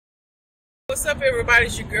What's up, everybody?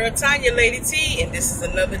 It's your girl Tanya, Lady T, and this is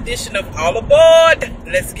another edition of All Aboard.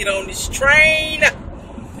 Let's get on this train.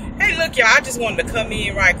 Hey, look, y'all, I just wanted to come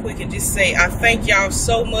in right quick and just say I thank y'all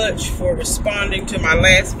so much for responding to my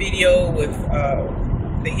last video with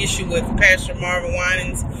the issue with Pastor Marvin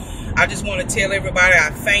Winans. I just want to tell everybody I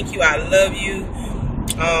thank you. I love you.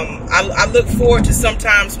 I look forward to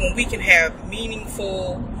sometimes when we can have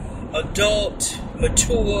meaningful, adult,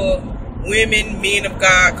 mature women, men of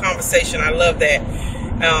God conversation. I love that.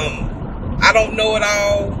 I don't know it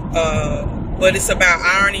all, but it's about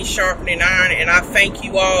irony sharpening iron, and I thank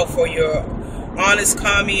you all for your honest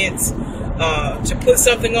comments to put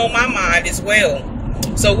something on my mind as well.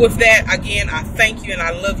 So with that, again, I thank you and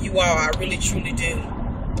I love you all. I really truly do.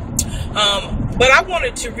 But I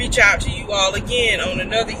wanted to reach out to you all again on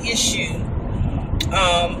another issue.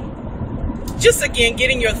 Just again,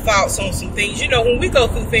 getting your thoughts on some things. You know, when we go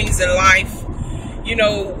through things in life, you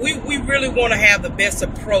know, we really want to have the best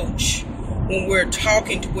approach when we're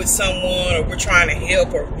talking with someone or we're trying to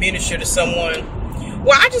help or minister to someone.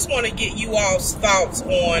 Well, I just want to get you all's thoughts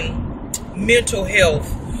on mental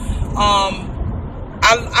health. I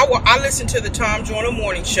listen to the Tom Joyner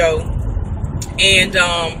Morning Show, and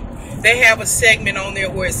they have a segment on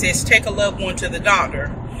there where it says, take a loved one to the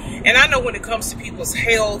doctor. And I know when it comes to people's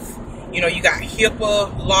health, you know, you got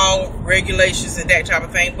HIPAA law regulations and that type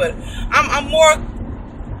of thing, but I'm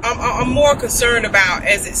more concerned about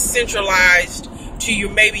as it's centralized to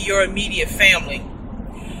maybe your immediate family.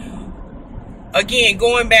 Again,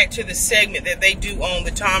 going back to the segment that they do on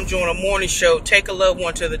the Tom Joyner Morning Show, take a loved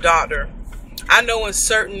one to the doctor. I know in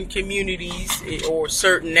certain communities or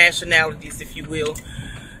certain nationalities, if you will,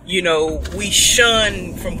 you know, we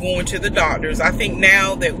shun from going to the doctors. I think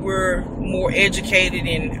now that we're more educated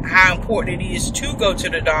in how important it is to go to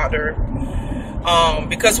the doctor,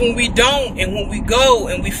 because when we don't, and when we go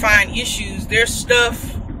and we find issues, there's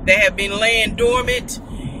stuff that have been laying dormant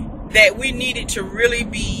that we needed to really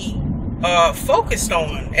be focused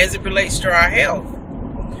on as it relates to our health.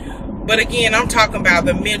 But again, I'm talking about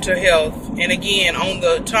the mental health. And again, on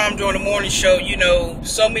the Tom Joyner Morning Show, you know,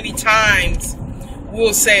 so many times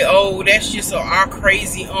we'll say, oh, that's just our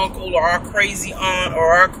crazy uncle or our crazy aunt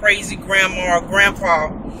or our crazy grandma or grandpa.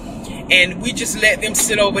 And we just let them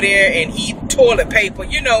sit over there and eat toilet paper,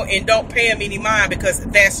 you know, and don't pay them any mind because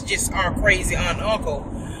that's just our crazy aunt and uncle.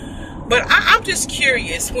 But I'm just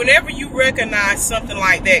curious, whenever you recognize something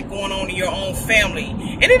like that going on in your own family,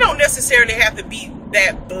 and it don't necessarily have to be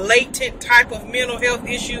that blatant type of mental health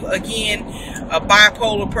issue, again, a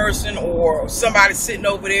bipolar person or somebody sitting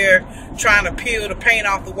over there trying to peel the paint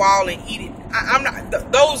off the wall and eat it. I'm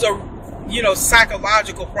not, those are, you know,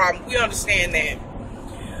 psychological problems. We understand that.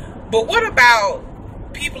 But what about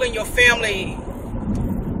people in your family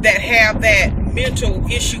that have that mental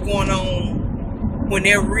issue going on when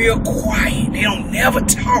they're real quiet? They don't never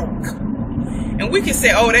talk. And we can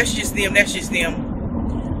say, oh, that's just them, that's just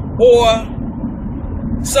them. Or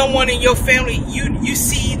someone in your family, you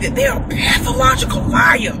see that they're a pathological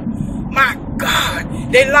liar. My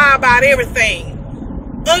God, they lie about everything.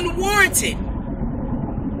 Unwarranted.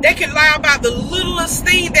 They can lie about the littlest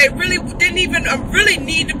thing that really didn't even really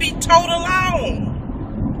need to be told alone.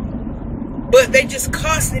 But they just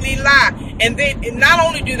constantly lie. And not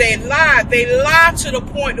only do they lie to the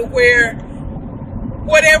point to where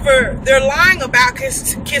whatever they're lying about can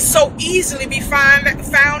so easily be found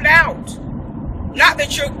out. Not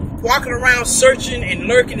that you're walking around searching and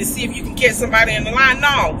lurking to see if you can catch somebody in the line.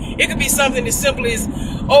 No, it could be something as simple as,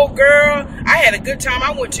 oh girl, I had a good time.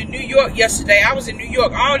 I went to New York yesterday. I was in New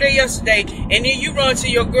York all day yesterday. And then you run to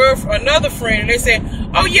your girlfriend, another friend, and they say,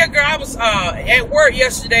 oh yeah, girl, I was at work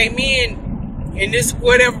yesterday. Me and this,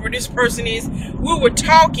 whatever this person is, we were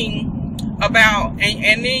talking about,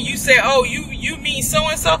 and then you say, oh, you mean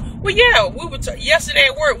so-and-so? Well, yeah, we were yesterday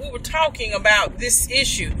at work, we were talking about this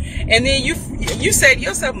issue. And then you said to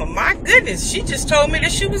yourself, well, my goodness, she just told me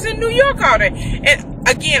that she was in New York all day. And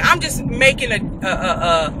again, I'm just making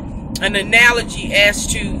an analogy as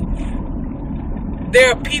to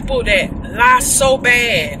there are people that lie so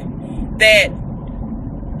bad that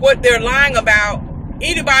what they're lying about,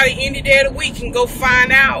 anybody any day of the week can go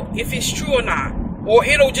find out if it's true or not. Or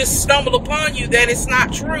it'll just stumble upon you that it's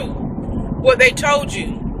not true, what they told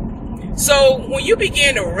you. So when you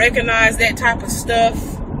begin to recognize that type of stuff,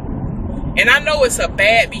 and I know it's a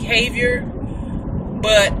bad behavior,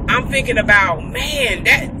 but I'm thinking about, man,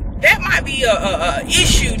 that might be a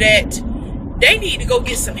issue that they need to go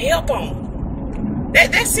get some help on.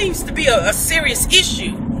 That seems to be a serious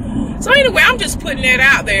issue. So anyway, I'm just putting that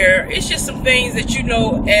out there. It's just some things that, you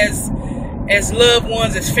know, as loved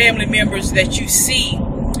ones, as family members that you see.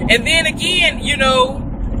 And then again, you know,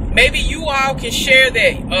 maybe you all can share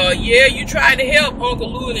that, yeah, you tried to help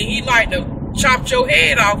Uncle Louis and he like to chop your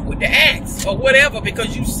head off with the axe or whatever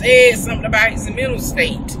because you said something about his mental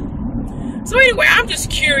state. So anyway, I'm just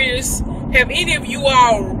curious, have any of you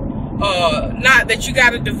all, not that you got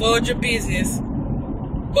to divulge your business,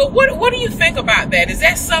 but what do you think about that? Is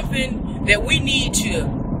that something that we need to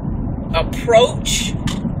approach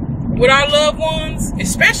with our loved ones,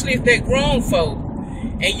 especially if they're grown folk,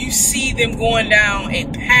 and you see them going down a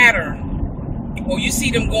pattern, or you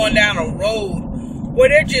see them going down a road where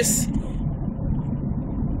they're just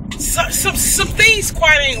some things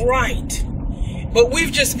quite ain't right, but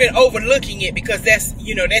we've just been overlooking it because that's,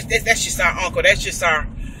 you know, that's just our uncle, that's just our.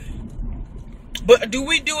 But do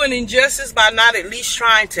we do an injustice by not at least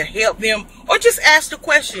trying to help them, or just ask the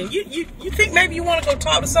question? You think maybe you want to go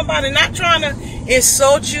talk to somebody, not trying to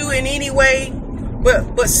insult you in any way, but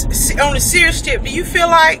on a serious tip, do you feel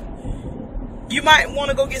like you might want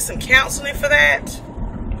to go get some counseling for that?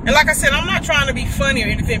 And like I said, I'm not trying to be funny or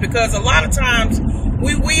anything, because a lot of times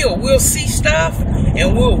we'll see stuff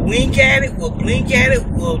and we'll wink at it, we'll blink at it,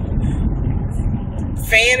 we'll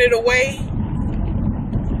fan it away.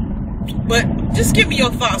 But just give me your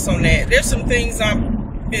thoughts on that. There's some things I've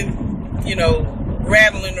been, you know,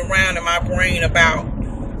 rattling around in my brain about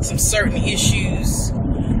some certain issues,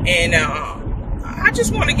 and I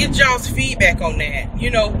just want to get y'all's feedback on that. You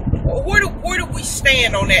know, where do we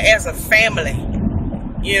stand on that as a family?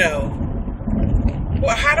 You know,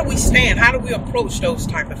 well, how do we stand? How do we approach those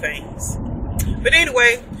type of things? But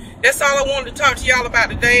anyway, that's all I wanted to talk to y'all about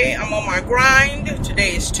today. I'm on my grind.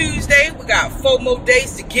 Today is Tuesday. We got 4 more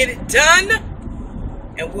days to get it done,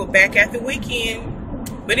 and we're back at the weekend.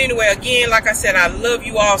 But anyway, again, like I said, I love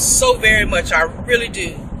you all so very much. I really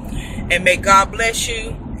do. And may God bless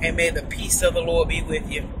you, and may the peace of the Lord be with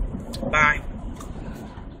you. Bye.